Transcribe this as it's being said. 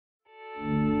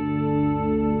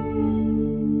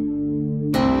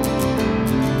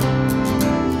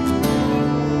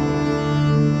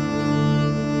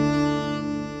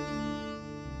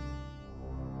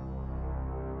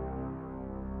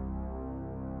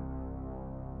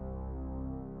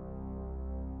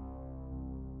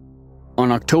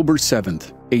On October 7,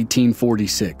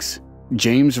 1846,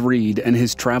 James Reed and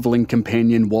his traveling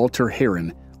companion Walter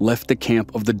Heron left the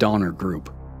camp of the Donner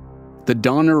Group. The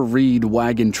Donner-Reed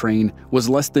wagon train was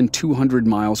less than 200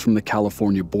 miles from the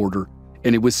California border,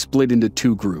 and it was split into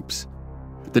two groups.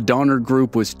 The Donner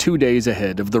Group was 2 days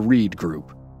ahead of the Reed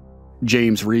Group.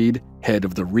 James Reed, head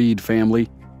of the Reed family,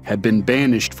 had been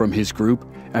banished from his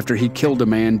group after he killed a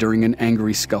man during an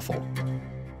angry scuffle.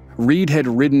 Reed had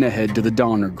ridden ahead to the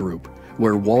Donner Group,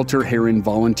 where Walter Heron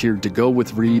volunteered to go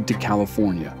with Reed to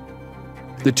California.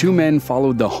 The two men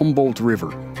followed the Humboldt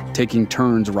River, taking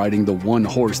turns riding the one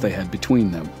horse they had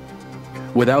between them.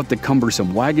 Without the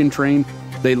cumbersome wagon train,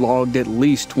 they logged at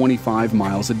least 25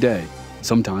 miles a day,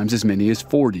 sometimes as many as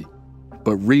 40.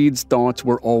 But Reed's thoughts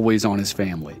were always on his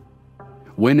family.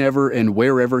 Whenever and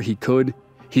wherever he could,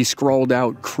 he scrawled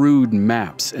out crude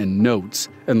maps and notes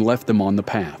and left them on the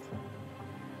path.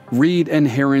 Reed and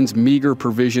Heron's meager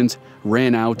provisions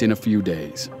ran out in a few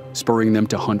days, spurring them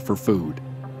to hunt for food.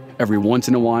 Every once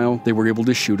in a while, they were able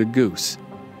to shoot a goose.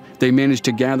 They managed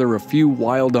to gather a few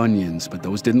wild onions, but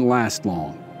those didn't last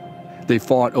long. They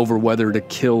fought over whether to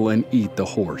kill and eat the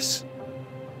horse.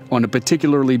 On a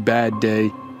particularly bad day,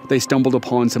 they stumbled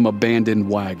upon some abandoned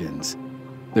wagons.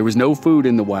 There was no food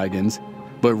in the wagons,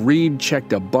 but Reed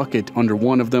checked a bucket under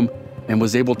one of them and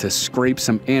was able to scrape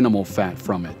some animal fat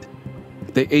from it.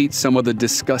 They ate some of the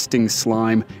disgusting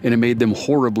slime and it made them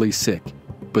horribly sick,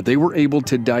 but they were able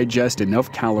to digest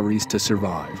enough calories to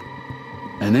survive.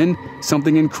 And then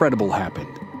something incredible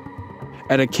happened.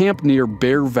 At a camp near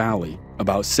Bear Valley,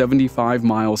 about 75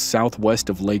 miles southwest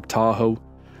of Lake Tahoe,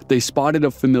 they spotted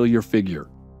a familiar figure.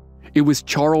 It was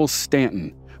Charles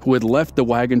Stanton, who had left the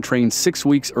wagon train 6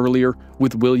 weeks earlier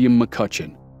with William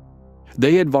McCutcheon.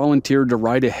 They had volunteered to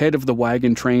ride ahead of the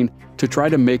wagon train to try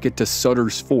to make it to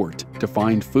Sutter's Fort to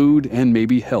find food and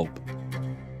maybe help.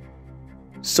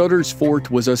 Sutter's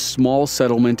Fort was a small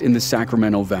settlement in the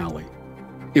Sacramento Valley.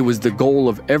 It was the goal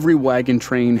of every wagon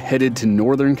train headed to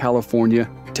Northern California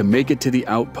to make it to the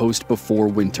outpost before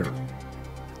winter.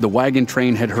 The wagon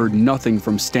train had heard nothing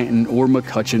from Stanton or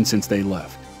McCutcheon since they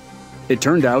left. It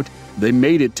turned out they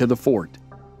made it to the fort,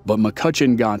 but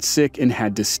McCutcheon got sick and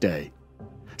had to stay.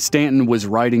 Stanton was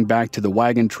riding back to the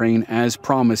wagon train as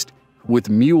promised, with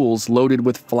mules loaded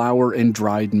with flour and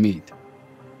dried meat.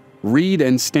 Reed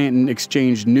and Stanton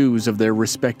exchanged news of their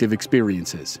respective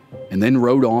experiences, and then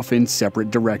rode off in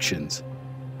separate directions.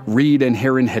 Reed and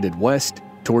Heron headed west,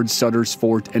 towards Sutter's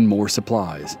Fort and more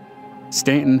supplies.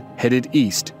 Stanton headed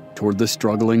east, toward the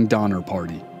struggling Donner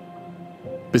Party.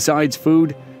 Besides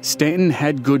food, Stanton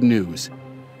had good news.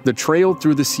 The trail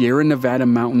through the Sierra Nevada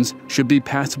mountains should be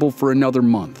passable for another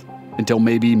month, until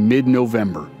maybe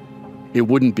mid-November. It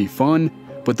wouldn't be fun,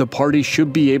 but the party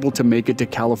should be able to make it to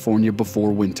California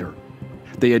before winter.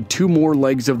 They had 2 more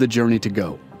legs of the journey to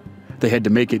go. They had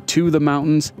to make it to the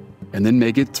mountains, and then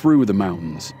make it through the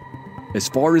mountains. As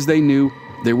far as they knew,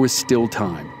 there was still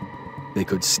time. They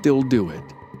could still do it.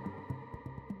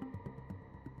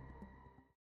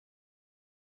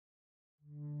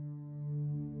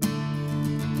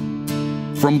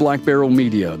 From Black Barrel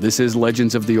Media, this is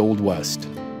Legends of the Old West.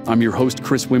 I'm your host,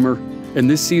 Chris Wimmer, and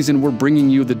this season we're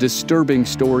bringing you the disturbing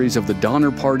stories of the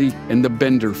Donner Party and the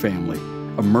Bender family,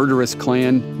 a murderous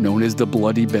clan known as the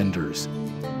Bloody Benders.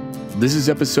 This is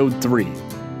Episode 3,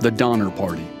 The Donner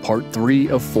Party, Part 3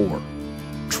 of 4,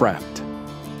 Trapped.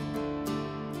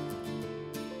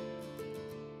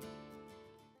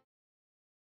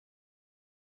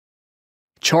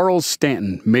 Charles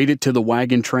Stanton made it to the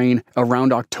wagon train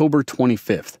around October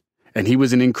 25th, and he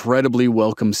was an incredibly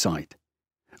welcome sight.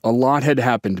 A lot had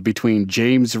happened between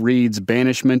James Reed's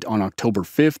banishment on October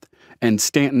 5th and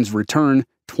Stanton's return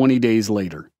 20 days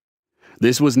later.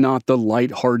 This was not the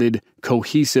light-hearted,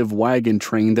 cohesive wagon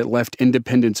train that left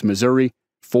Independence, Missouri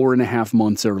 4.5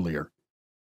 months earlier.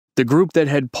 The group that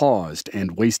had paused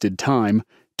and wasted time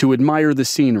to admire the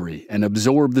scenery and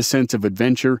absorb the sense of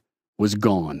adventure was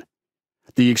gone.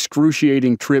 The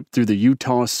excruciating trip through the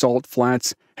Utah salt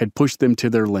flats had pushed them to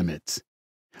their limits.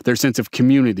 Their sense of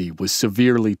community was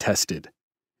severely tested.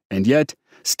 And yet,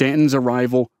 Stanton's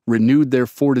arrival renewed their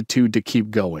fortitude to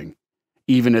keep going,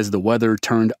 even as the weather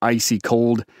turned icy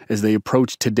cold as they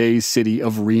approached today's city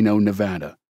of Reno,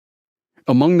 Nevada.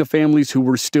 Among the families who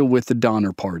were still with the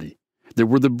Donner Party, there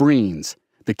were the Breens,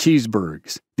 the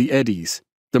Keysburgs, the Eddies,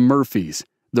 the Murphys,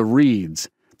 the Reeds,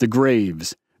 the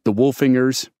Graves, the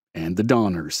Wolfingers, and the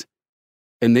Donners.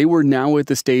 And they were now at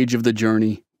the stage of the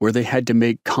journey where they had to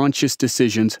make conscious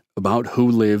decisions about who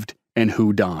lived and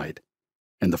who died.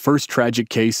 And the first tragic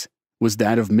case was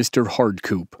that of Mr.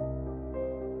 Hardcoop.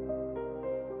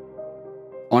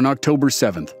 On October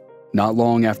 7th, Not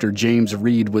long after James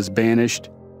Reed was banished,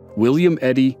 William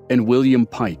Eddy and William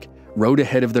Pike rode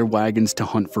ahead of their wagons to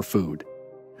hunt for food.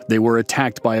 They were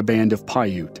attacked by a band of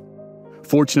Paiute.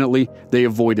 Fortunately, they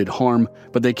avoided harm,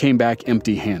 but they came back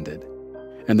empty-handed.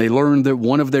 And they learned that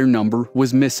one of their number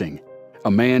was missing,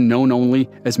 a man known only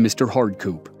as Mr.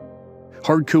 Hardcoop.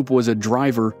 Hardcoop was a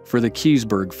driver for the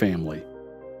Keysburg family.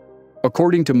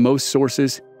 According to most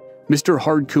sources, Mr.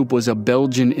 Hardcoop was a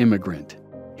Belgian immigrant.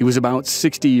 He was about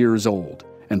 60 years old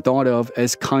and thought of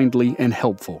as kindly and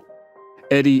helpful.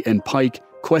 Eddy and Pike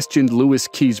questioned Louis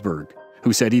Keysburg,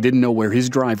 who said he didn't know where his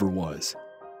driver was.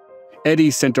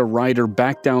 Eddy sent a rider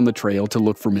back down the trail to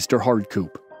look for Mr.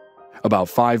 Hardcoop. About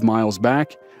 5 miles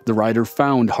back, the rider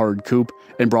found Hardcoop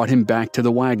and brought him back to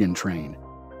the wagon train.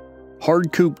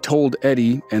 Hardcoop told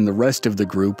Eddy and the rest of the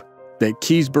group that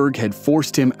Keysburg had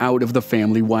forced him out of the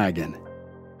family wagon.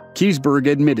 Keysburg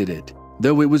admitted it,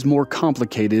 though it was more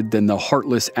complicated than the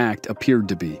heartless act appeared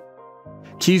to be.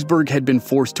 Keysburg had been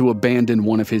forced to abandon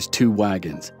one of his 2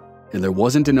 wagons, and there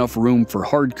wasn't enough room for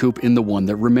Hardcoop in the one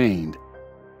that remained.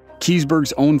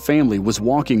 Keysburg's own family was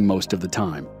walking most of the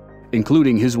time,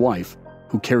 including his wife,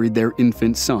 who carried their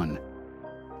infant son.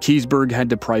 Keysburg had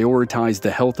to prioritize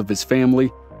the health of his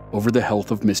family over the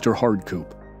health of Mr.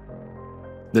 Hardcoop.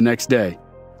 The next day,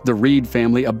 the Reed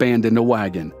family abandoned a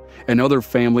wagon, and other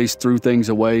families threw things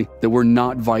away that were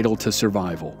not vital to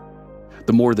survival.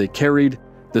 The more they carried,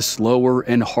 the slower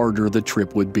and harder the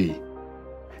trip would be.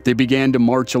 They began to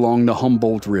march along the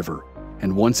Humboldt River,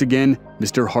 and once again,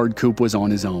 Mr. Hardcoop was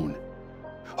on his own.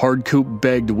 Hardcoop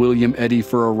begged William Eddy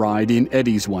for a ride in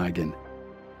Eddy's wagon.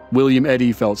 William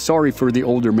Eddy felt sorry for the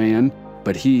older man,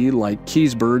 but he, like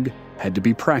Keysburg, had to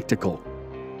be practical.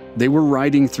 They were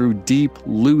riding through deep,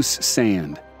 loose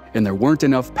sand, and there weren't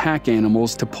enough pack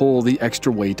animals to pull the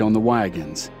extra weight on the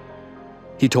wagons.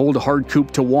 He told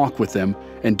Hardcoop to walk with them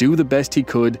and do the best he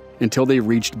could until they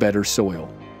reached better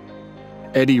soil.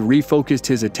 Eddy refocused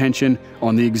his attention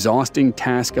on the exhausting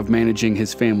task of managing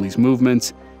his family's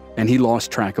movements, and he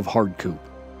lost track of Hardcoop.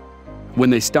 When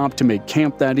they stopped to make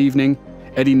camp that evening,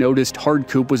 Eddy noticed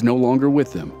Hardcoop was no longer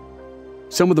with them.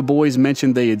 Some of the boys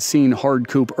mentioned they had seen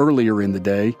Hardcoop earlier in the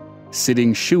day,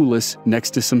 sitting shoeless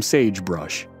next to some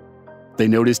sagebrush. They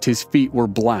noticed his feet were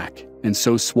black and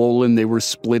so swollen they were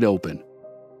split open.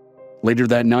 Later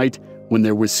that night, when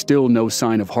there was still no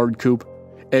sign of Hardcoop,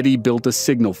 Eddy built a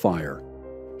signal fire.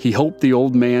 He hoped the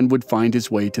old man would find his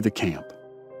way to the camp.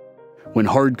 When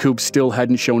Hardcoop still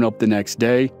hadn't shown up the next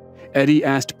day, Eddy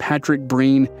asked Patrick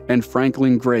Breen and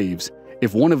Franklin Graves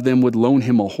if one of them would loan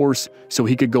him a horse so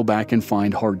he could go back and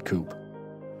find Hardcoop.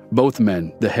 Both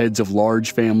men, the heads of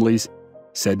large families,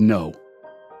 said no.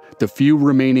 The few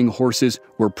remaining horses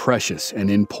were precious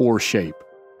and in poor shape.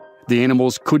 The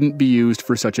animals couldn't be used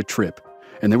for such a trip,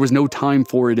 and there was no time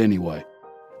for it anyway.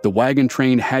 The wagon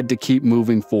train had to keep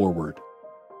moving forward.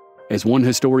 As one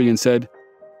historian said,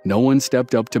 no one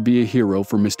stepped up to be a hero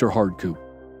for Mr. Hardcoop,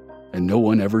 and no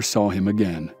one ever saw him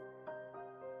again.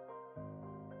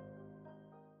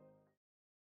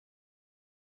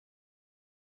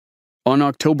 On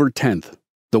October 10th,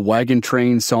 the wagon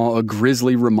train saw a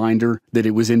grisly reminder that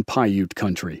it was in Paiute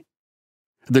country.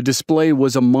 The display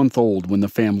was a month old when the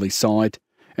family saw it,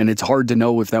 and it's hard to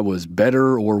know if that was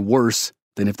better or worse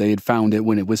than if they had found it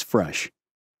when it was fresh.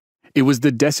 It was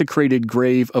the desecrated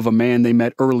grave of a man they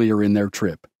met earlier in their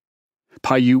trip.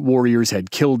 Paiute warriors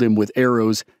had killed him with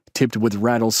arrows tipped with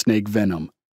rattlesnake venom.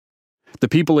 The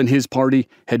people in his party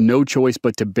had no choice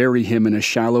but to bury him in a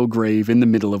shallow grave in the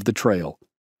middle of the trail.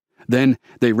 Then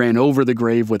they ran over the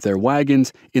grave with their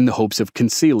wagons in the hopes of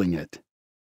concealing it.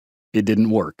 It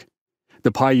didn't work.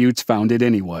 The Paiutes found it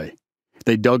anyway.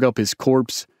 They dug up his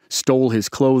corpse, stole his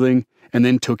clothing, and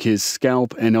then took his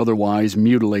scalp and otherwise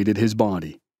mutilated his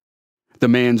body. The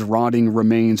man's rotting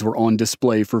remains were on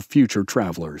display for future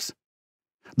travelers.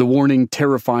 The warning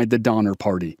terrified the Donner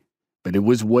Party, but it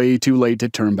was way too late to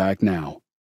turn back now.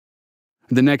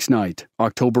 The next night,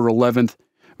 October 11th,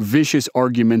 vicious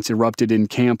arguments erupted in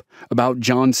camp about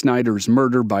John Snyder's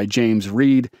murder by James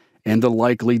Reed and the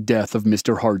likely death of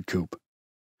Mr. Hardcoop.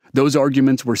 Those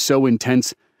arguments were so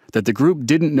intense that the group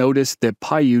didn't notice that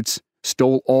Paiutes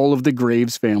stole all of the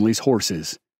Graves family's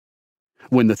horses.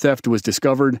 When the theft was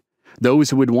discovered, those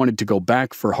who had wanted to go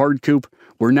back for Hardcoop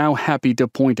were now happy to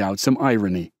point out some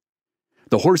irony.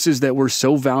 The horses that were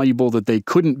so valuable that they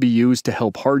couldn't be used to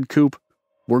help Hardcoop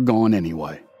were gone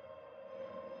anyway.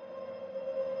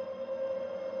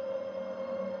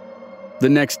 The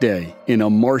next day, in a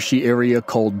marshy area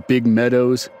called Big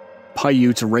Meadows,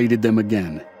 Paiutes raided them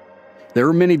again. There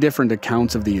are many different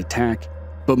accounts of the attack,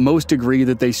 but most agree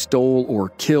that they stole or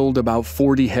killed about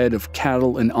 40 head of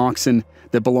cattle and oxen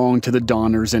that belonged to the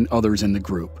Donners and others in the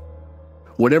group.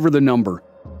 Whatever the number,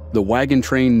 the wagon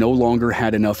train no longer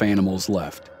had enough animals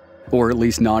left, or at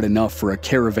least not enough for a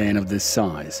caravan of this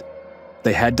size.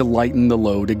 They had to lighten the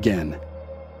load again.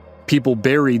 People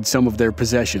buried some of their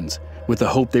possessions with the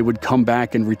hope they would come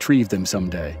back and retrieve them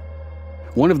someday.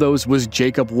 One of those was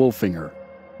Jacob Wolfinger.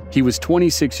 He was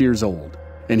 26 years old,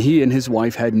 and he and his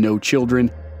wife had no children,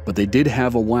 but they did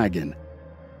have a wagon.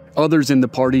 Others in the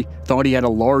party thought he had a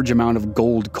large amount of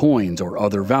gold coins or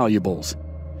other valuables,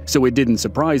 so it didn't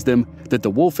surprise them that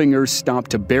the Wolfingers stopped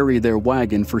to bury their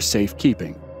wagon for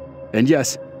safekeeping. And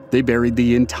yes, they buried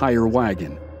the entire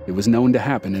wagon. It was known to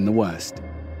happen in the West.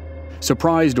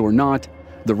 Surprised or not,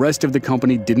 the rest of the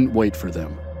company didn't wait for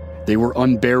them. They were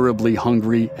unbearably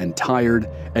hungry and tired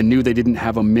and knew they didn't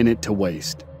have a minute to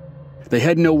waste. They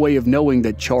had no way of knowing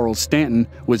that Charles Stanton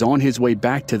was on his way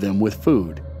back to them with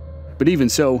food. But even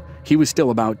so, he was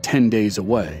still about 10 days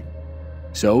away.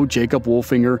 So Jacob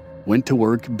Wolfinger went to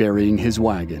work burying his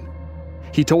wagon.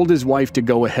 He told his wife to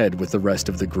go ahead with the rest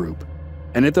of the group.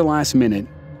 And at the last minute,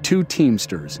 2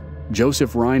 teamsters,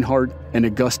 Joseph Reinhardt and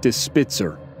Augustus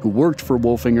Spitzer, who worked for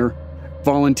Wolfinger,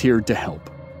 volunteered to help.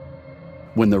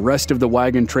 When the rest of the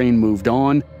wagon train moved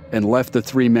on and left the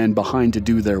 3 men behind to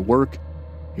do their work,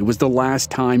 it was the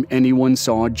last time anyone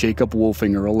saw Jacob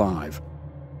Wolfinger alive.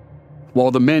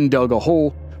 While the men dug a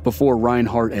hole before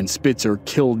Reinhardt and Spitzer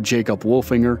killed Jacob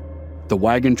Wolfinger, the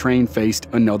wagon train faced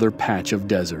another patch of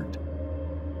desert.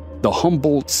 The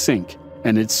Humboldt Sink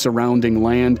and its surrounding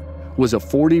land was a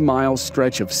 40-mile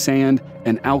stretch of sand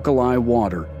and alkali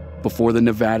water before the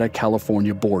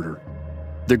Nevada-California border.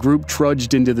 The group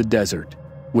trudged into the desert,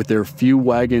 with their few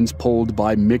wagons pulled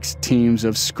by mixed teams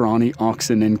of scrawny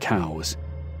oxen and cows.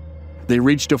 They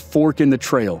reached a fork in the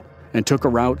trail and took a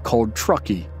route called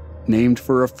Truckee, named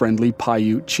for a friendly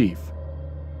Paiute chief.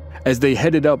 As they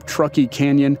headed up Truckee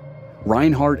Canyon,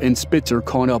 Reinhardt and Spitzer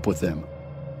caught up with them.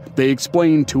 They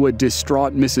explained to a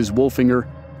distraught Mrs. Wolfinger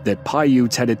that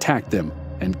Paiutes had attacked them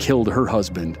and killed her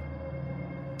husband.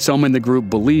 Some in the group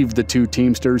believed the 2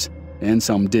 teamsters, and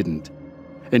some didn't.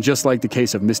 And just like the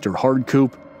case of Mr.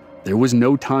 Hardcoop, there was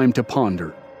no time to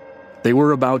ponder. They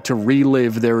were about to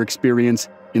relive their experience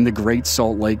in the Great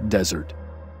Salt Lake Desert.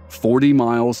 40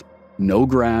 miles, no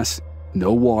grass,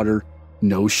 no water,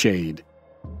 no shade.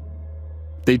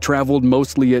 They traveled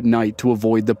mostly at night to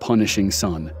avoid the punishing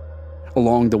sun.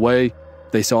 Along the way,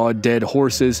 they saw dead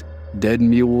horses, dead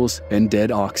mules, and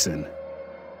dead oxen.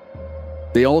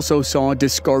 They also saw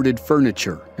discarded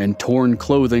furniture and torn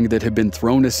clothing that had been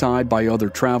thrown aside by other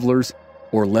travelers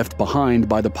or left behind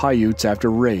by the Paiutes after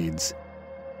raids.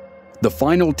 The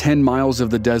final 10 miles of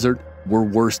the desert were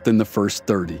worse than the first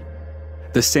 30.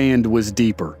 The sand was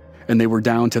deeper, and they were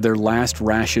down to their last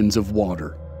rations of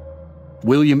water.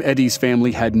 William Eddy's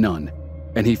family had none,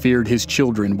 and he feared his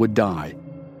children would die.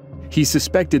 He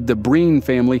suspected the Breen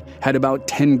family had about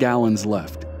 10 gallons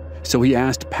left, so he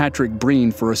asked Patrick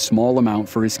Breen for a small amount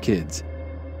for his kids.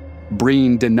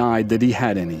 Breen denied that he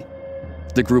had any.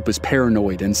 The group was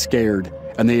paranoid and scared,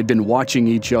 and they had been watching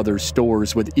each other's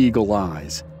stores with eagle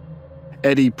eyes.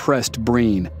 Eddy pressed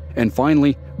Breen, and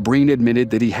finally, Breen admitted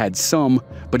that he had some,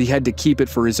 but he had to keep it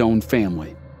for his own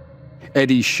family.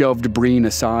 Eddy shoved Breen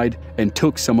aside and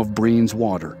took some of Breen's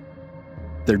water.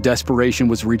 Their desperation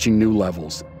was reaching new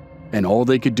levels, and all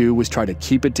they could do was try to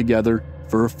keep it together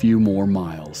for a few more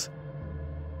miles.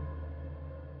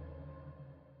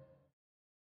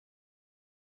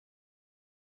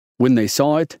 When they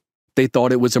saw it, they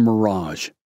thought it was a mirage.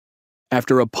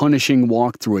 After a punishing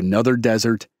walk through another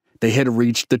desert, they had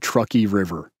reached the Truckee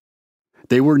River.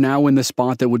 They were now in the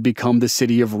spot that would become the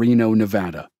city of Reno,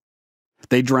 Nevada.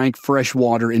 They drank fresh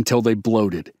water until they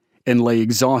bloated and lay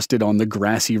exhausted on the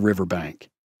grassy riverbank.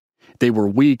 They were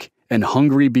weak and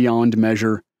hungry beyond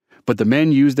measure, but the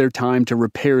men used their time to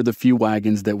repair the few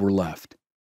wagons that were left.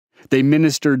 They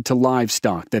ministered to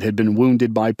livestock that had been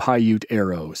wounded by Paiute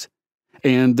arrows,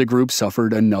 and the group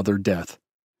suffered another death.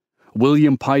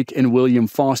 William Pike and William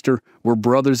Foster were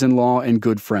brothers-in-law and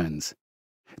good friends.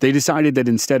 They decided that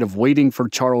instead of waiting for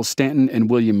Charles Stanton and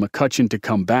William McCutcheon to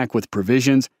come back with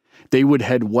provisions, they would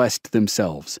head west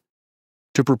themselves.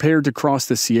 To prepare to cross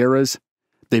the Sierras,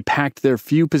 they packed their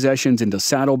few possessions into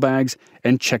saddlebags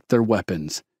and checked their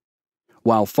weapons.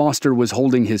 While Foster was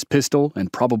holding his pistol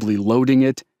and probably loading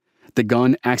it, the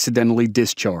gun accidentally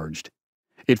discharged.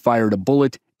 It fired a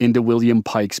bullet into William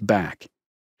Pike's back.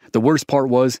 The worst part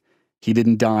was, he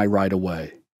didn't die right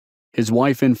away. His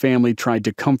wife and family tried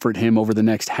to comfort him over the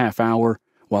next half hour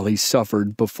while he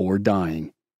suffered before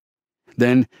dying.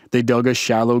 Then they dug a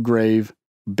shallow grave,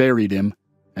 buried him,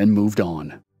 and moved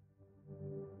on.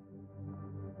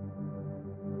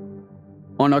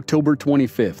 On October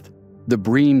 25th, the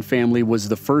Breen family was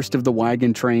the first of the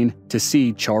wagon train to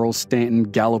see Charles Stanton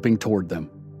galloping toward them.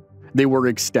 They were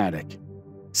ecstatic.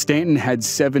 Stanton had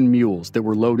 7 mules that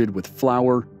were loaded with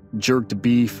flour, jerked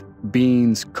beef,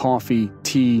 beans, coffee,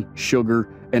 tea, sugar,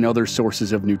 and other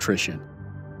sources of nutrition.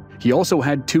 He also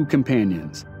had 2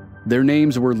 companions. Their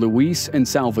names were Luis and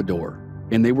Salvador,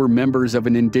 and they were members of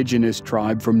an indigenous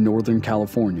tribe from Northern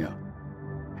California.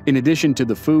 In addition to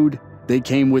the food, they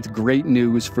came with great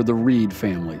news for the Reed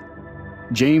family.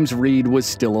 James Reed was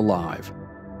still alive.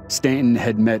 Stanton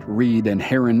had met Reed and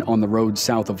Heron on the road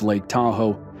south of Lake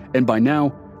Tahoe, and by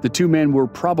now, the 2 men were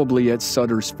probably at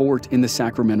Sutter's Fort in the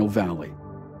Sacramento Valley.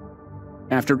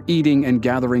 After eating and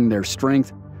gathering their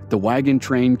strength, the wagon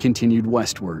train continued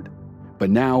westward, but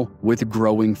now with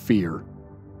growing fear.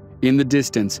 In the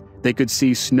distance, they could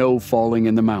see snow falling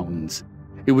in the mountains.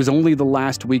 It was only the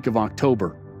last week of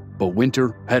October, but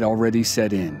winter had already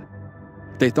set in.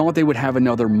 They thought they would have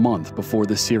another month before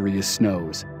the serious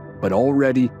snows, but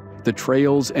already the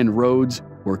trails and roads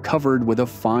were covered with a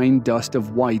fine dust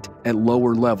of white at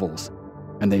lower levels,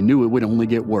 and they knew it would only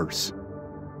get worse.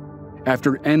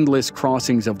 After endless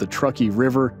crossings of the Truckee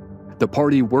River, the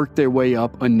party worked their way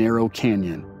up a narrow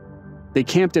canyon. They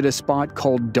camped at a spot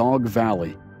called Dog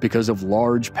Valley because of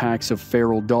large packs of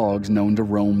feral dogs known to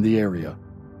roam the area.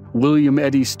 William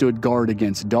Eddy stood guard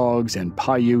against dogs and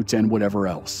Paiutes and whatever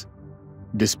else.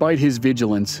 Despite his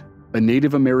vigilance, a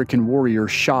Native American warrior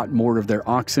shot more of their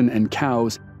oxen and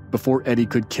cows before Eddy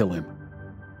could kill him.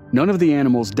 None of the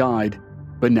animals died,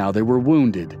 but now they were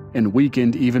wounded and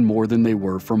weakened even more than they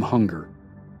were from hunger.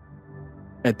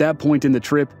 At that point in the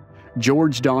trip,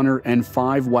 George Donner and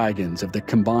 5 wagons of the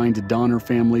combined Donner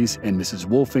families and Mrs.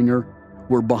 Wolfinger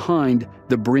were behind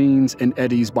the Breens and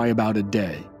Eddys by about a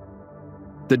day.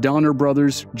 The Donner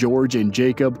brothers, George and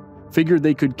Jacob, figured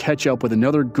they could catch up with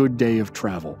another good day of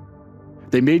travel.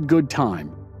 They made good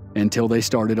time until they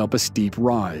started up a steep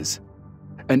rise.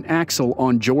 An axle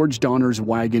on George Donner's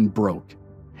wagon broke.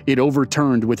 It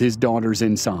overturned with his daughters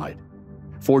inside.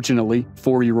 Fortunately,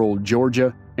 4-year-old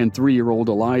Georgia and 3-year-old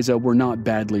Eliza were not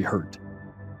badly hurt.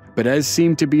 But as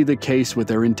seemed to be the case with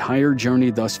their entire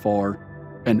journey thus far,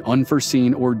 an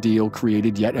unforeseen ordeal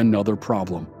created yet another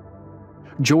problem.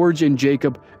 George and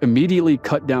Jacob immediately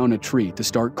cut down a tree to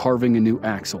start carving a new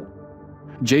axle.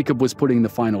 Jacob was putting the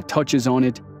final touches on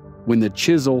it when the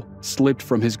chisel slipped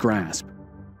from his grasp.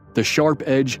 The sharp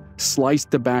edge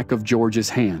sliced the back of George's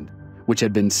hand, which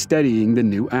had been steadying the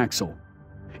new axle.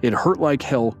 It hurt like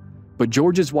hell, but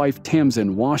George's wife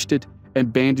Tamsin washed it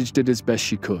and bandaged it as best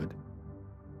she could.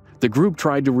 The group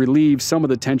tried to relieve some of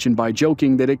the tension by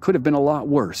joking that it could have been a lot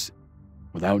worse,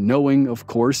 without knowing, of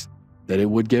course, that it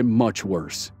would get much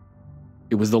worse.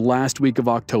 It was the last week of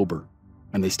October,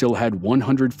 and they still had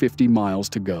 150 miles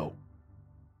to go.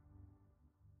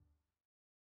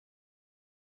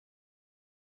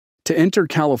 To enter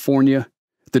California,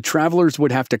 the travelers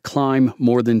would have to climb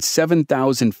more than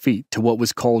 7,000 feet to what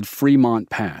was called Fremont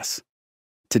Pass.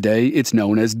 Today, it's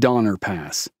known as Donner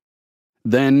Pass.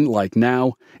 Then, like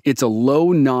now, it's a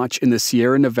low notch in the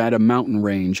Sierra Nevada mountain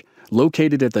range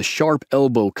located at the sharp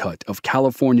elbow cut of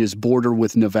California's border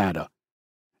with Nevada.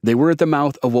 They were at the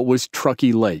mouth of what was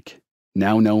Truckee Lake,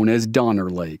 now known as Donner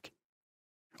Lake.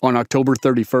 On October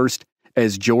 31st,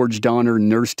 as George Donner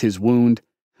nursed his wound,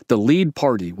 the lead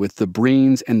party with the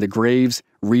Breens and the Graves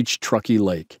reached Truckee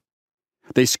Lake.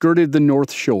 They skirted the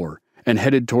north shore and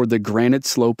headed toward the granite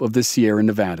slope of the Sierra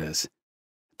Nevadas.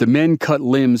 The men cut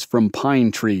limbs from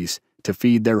pine trees to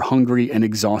feed their hungry and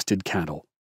exhausted cattle.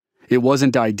 It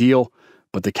wasn't ideal,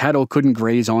 but the cattle couldn't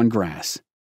graze on grass.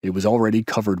 It was already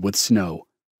covered with snow.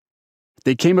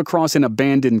 They came across an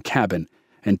abandoned cabin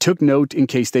and took note in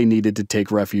case they needed to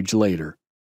take refuge later.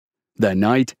 That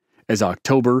night, as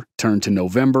October turned to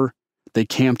November, they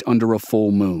camped under a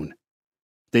full moon.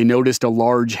 They noticed a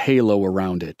large halo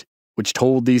around it, which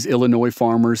told these Illinois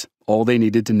farmers all they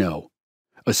needed to know.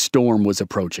 A storm was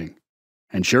approaching,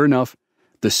 and sure enough,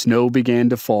 the snow began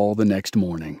to fall the next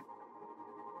morning.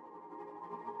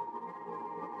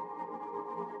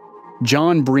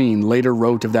 John Breen later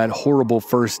wrote of that horrible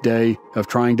first day of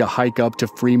trying to hike up to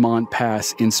Fremont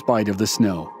Pass in spite of the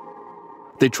snow.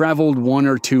 They traveled 1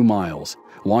 or 2 miles,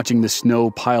 watching the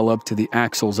snow pile up to the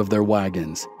axles of their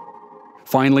wagons.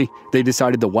 Finally, they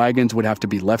decided the wagons would have to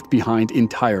be left behind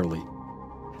entirely.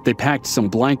 They packed some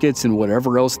blankets and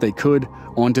whatever else they could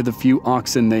onto the few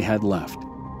oxen they had left.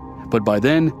 But by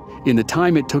then, in the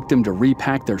time it took them to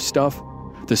repack their stuff,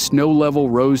 the snow level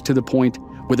rose to the point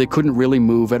where they couldn't really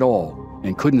move at all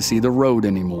and couldn't see the road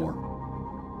anymore.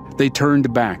 They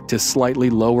turned back to slightly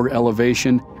lower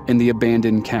elevation in the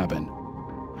abandoned cabin.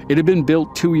 It had been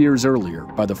built 2 years earlier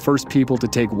by the first people to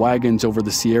take wagons over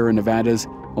the Sierra Nevadas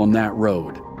on that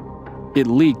road. It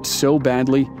leaked so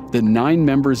badly that 9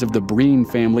 members of the Breen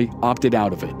family opted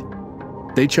out of it.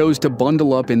 They chose to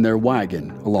bundle up in their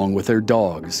wagon along with their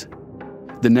dogs.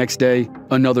 The next day,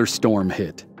 another storm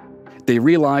hit. They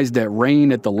realized that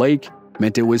rain at the lake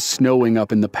meant it was snowing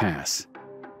up in the pass.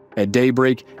 At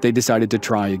daybreak, they decided to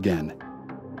try again.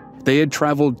 They had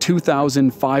traveled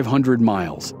 2,500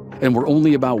 miles and were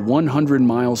only about 100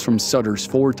 miles from Sutter's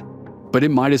Fort, but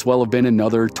it might as well have been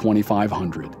another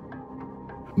 2,500.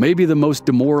 Maybe the most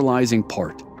demoralizing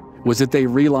part was that they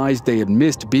realized they had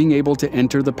missed being able to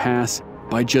enter the pass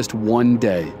by just 1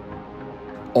 day.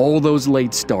 All those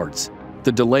late starts,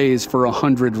 the delays for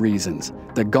 100 reasons,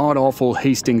 the god-awful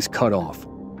Hastings cutoff.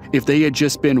 If they had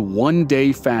just been 1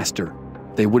 day faster,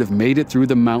 they would have made it through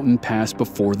the mountain pass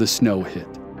before the snow hit.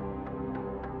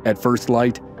 At first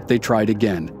light, they tried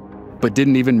again, but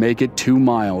didn't even make it 2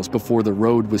 miles before the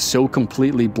road was so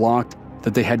completely blocked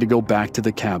that they had to go back to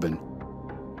the cabin.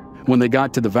 When they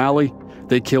got to the valley,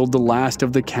 they killed the last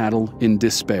of the cattle in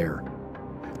despair.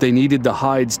 They needed the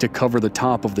hides to cover the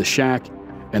top of the shack,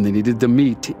 and they needed the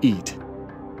meat to eat.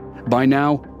 By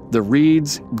now, the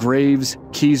Reeds, Graves,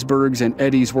 Keysburgs, and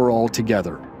Eddies were all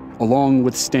together, along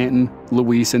with Stanton,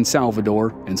 Luis, and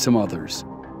Salvador, and some others.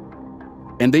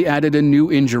 And they added a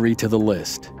new injury to the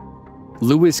list.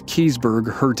 Louis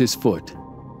Keysburg hurt his foot.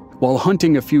 While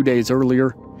hunting a few days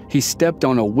earlier, he stepped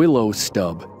on a willow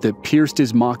stub that pierced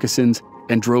his moccasins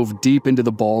and drove deep into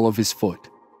the ball of his foot.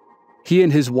 He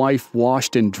and his wife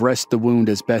washed and dressed the wound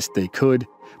as best they could,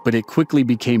 but it quickly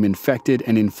became infected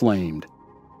and inflamed.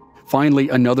 Finally,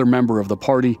 another member of the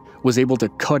party was able to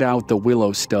cut out the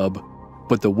willow stub,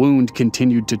 but the wound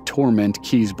continued to torment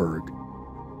Keysburg.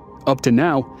 Up to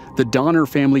now, the Donner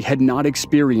family had not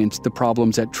experienced the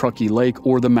problems at Truckee Lake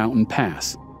or the mountain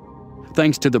pass.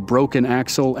 Thanks to the broken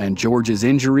axle and George's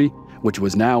injury, which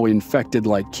was now infected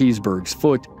like Keysburg's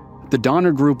foot, the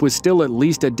Donner group was still at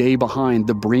least a day behind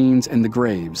the Breens and the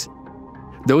Graves.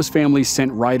 Those families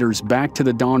sent riders back to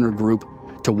the Donner group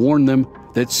to warn them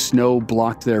that snow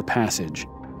blocked their passage.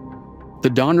 The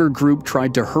Donner group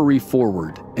tried to hurry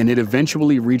forward, and it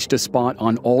eventually reached a spot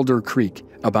on Alder Creek,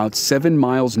 about 7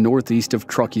 miles northeast of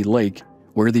Truckee Lake,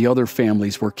 where the other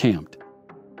families were camped.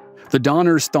 The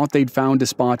Donners thought they'd found a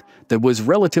spot that was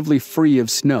relatively free of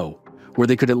snow, where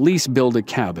they could at least build a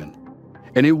cabin.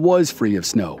 And it was free of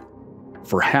snow,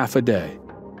 for half a day.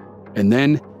 And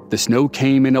then the snow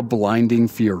came in a blinding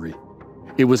fury.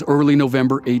 It was early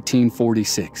November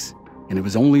 1846, and it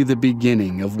was only the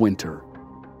beginning of winter.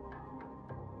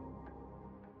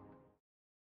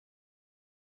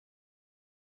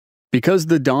 Because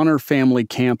the Donner family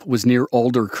camp was near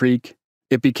Alder Creek,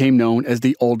 it became known as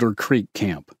the Alder Creek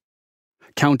Camp.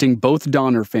 Counting both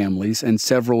Donner families and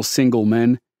several single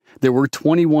men, there were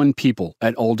 21 people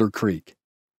at Alder Creek.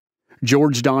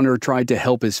 George Donner tried to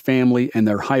help his family and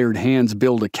their hired hands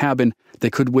build a cabin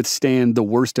that could withstand the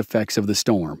worst effects of the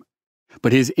storm.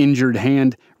 But his injured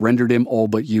hand rendered him all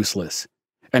but useless,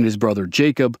 and his brother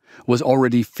Jacob was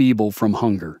already feeble from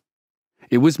hunger.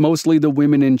 It was mostly the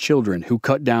women and children who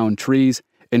cut down trees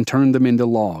and turned them into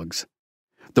logs.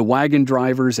 The wagon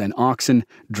drivers and oxen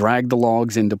dragged the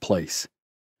logs into place.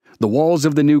 The walls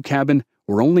of the new cabin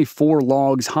were only 4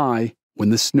 logs high when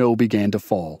the snow began to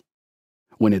fall.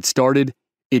 When it started,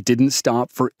 it didn't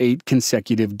stop for 8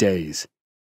 consecutive days.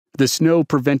 The snow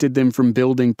prevented them from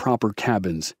building proper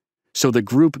cabins, so the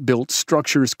group built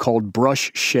structures called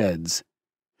brush sheds.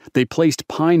 They placed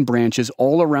pine branches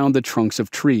all around the trunks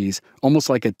of trees, almost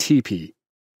like a teepee.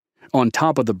 On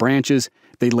top of the branches,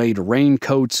 they laid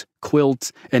raincoats,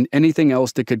 quilts, and anything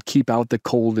else that could keep out the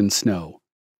cold and snow.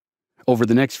 Over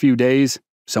the next few days,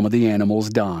 some of the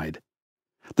animals died.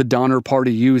 The Donner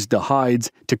party used the hides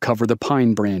to cover the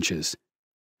pine branches.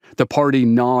 The party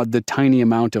gnawed the tiny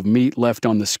amount of meat left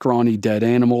on the scrawny dead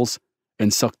animals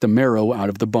and sucked the marrow out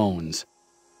of the bones.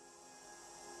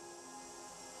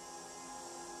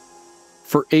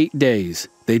 For 8 days,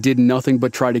 they did nothing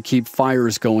but try to keep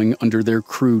fires going under their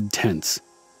crude tents.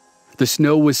 The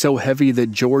snow was so heavy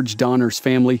that George Donner's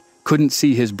family couldn't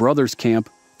see his brother's camp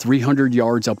 300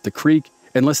 yards up the creek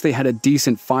unless they had a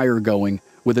decent fire going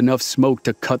with enough smoke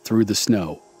to cut through the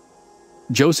snow.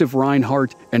 Joseph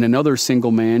Reinhardt and another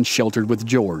single man sheltered with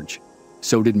George.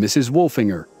 So did Mrs.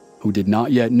 Wolfinger, who did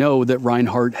not yet know that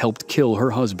Reinhardt helped kill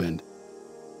her husband.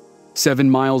 7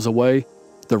 miles away,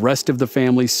 the rest of the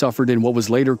family suffered in what was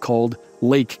later called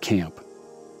Lake Camp.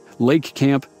 Lake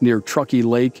Camp near Truckee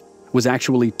Lake was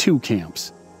actually 2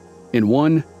 camps. In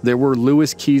one, there were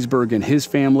Lewis Keysburg and his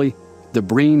family, the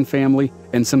Breen family,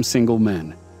 and some single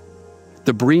men.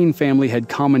 The Breen family had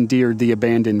commandeered the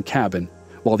abandoned cabin,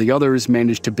 while the others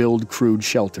managed to build crude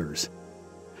shelters.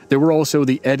 There were also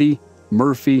the Eddy,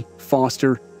 Murphy,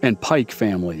 Foster, and Pike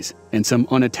families, and some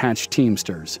unattached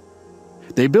teamsters.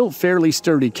 They built fairly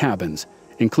sturdy cabins,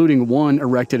 including one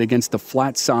erected against the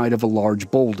flat side of a large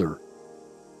boulder.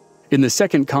 In the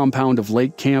second compound of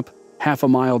Lake Camp, half a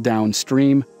mile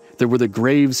downstream, there were the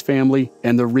Graves family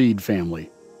and the Reed family.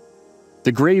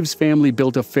 The Graves family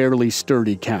built a fairly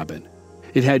sturdy cabin.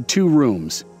 It had 2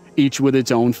 rooms, each with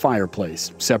its own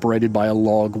fireplace, separated by a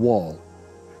log wall.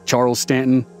 Charles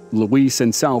Stanton, Luis,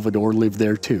 and Salvador lived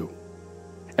there too.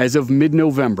 As of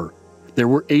mid-November, there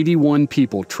were 81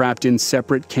 people trapped in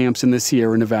separate camps in the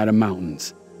Sierra Nevada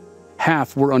mountains.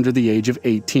 Half were under the age of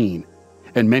 18,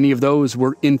 and many of those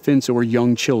were infants or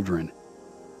young children.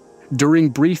 During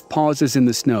brief pauses in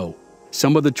the snow,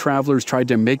 some of the travelers tried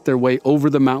to make their way over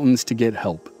the mountains to get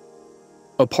help.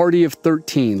 A party of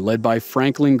 13, led by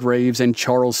Franklin Graves and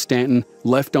Charles Stanton,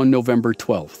 left on November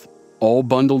 12th, all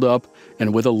bundled up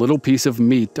and with a little piece of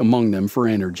meat among them for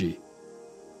energy.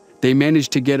 They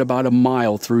managed to get about a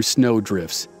mile through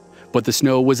snowdrifts, but the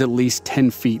snow was at least 10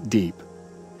 feet deep.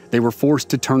 They were forced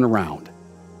to turn around.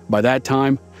 By that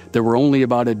time, there were only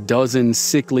about a dozen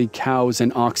sickly cows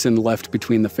and oxen left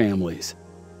between the families.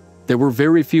 There were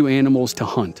very few animals to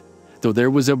hunt, though there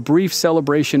was a brief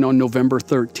celebration on November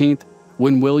 13th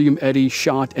when William Eddy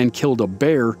shot and killed a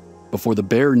bear before the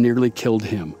bear nearly killed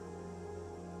him.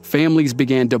 Families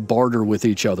began to barter with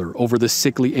each other over the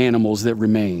sickly animals that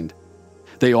remained.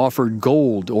 They offered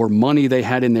gold or money they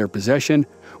had in their possession,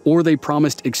 or they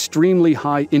promised extremely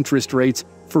high interest rates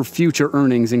for future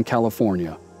earnings in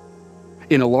California.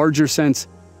 In a larger sense,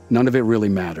 none of it really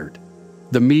mattered.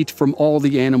 The meat from all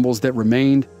the animals that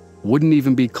remained wouldn't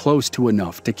even be close to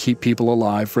enough to keep people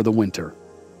alive for the winter.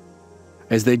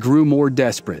 As they grew more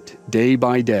desperate, day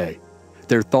by day,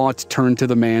 their thoughts turned to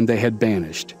the man they had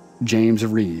banished, James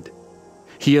Reed.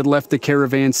 He had left the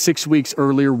caravan 6 weeks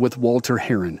earlier with Walter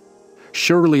Heron.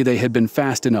 Surely they had been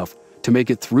fast enough to make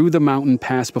it through the mountain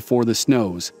pass before the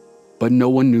snows, but no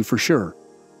one knew for sure.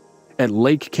 At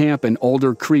Lake Camp and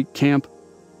Alder Creek Camp,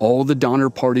 all the Donner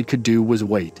Party could do was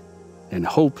wait and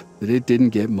hope that it didn't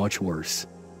get much worse.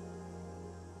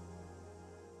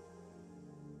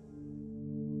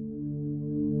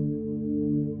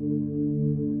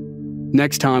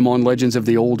 Next time on Legends of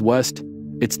the Old West,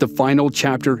 it's the final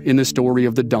chapter in the story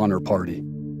of the Donner Party.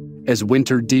 As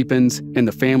winter deepens and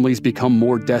the families become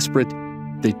more desperate,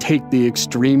 they take the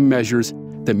extreme measures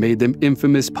that made them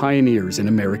infamous pioneers in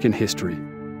American history.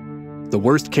 The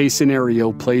worst-case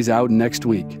scenario plays out next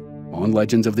week on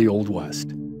Legends of the Old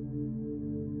West.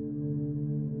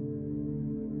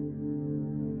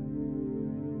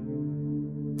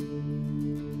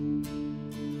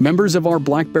 Members of our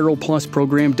Black Barrel Plus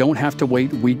program don't have to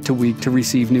wait week to week to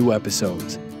receive new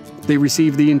episodes. They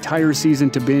receive the entire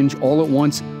season to binge all at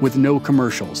once with no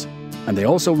commercials, and they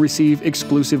also receive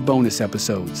exclusive bonus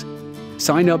episodes.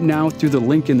 Sign up now through the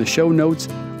link in the show notes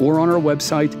or on our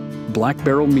website,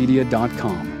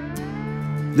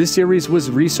 blackbarrelmedia.com. This series was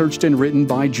researched and written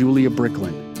by Julia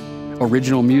Bricklin.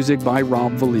 Original music by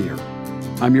Rob Valier.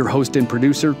 I'm your host and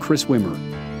producer, Chris Wimmer.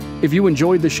 If you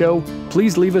enjoyed the show,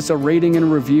 please leave us a rating and a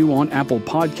review on Apple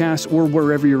Podcasts or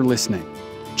wherever you're listening.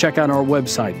 Check out our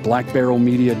website,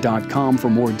 blackbarrelmedia.com, for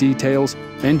more details,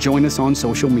 and join us on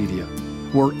social media.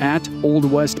 We're at Old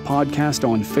West Podcast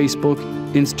on Facebook,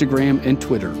 Instagram, and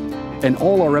Twitter. And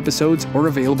all our episodes are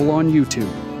available on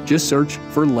YouTube. Just search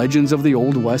for Legends of the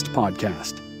Old West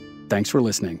Podcast. Thanks for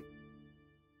listening.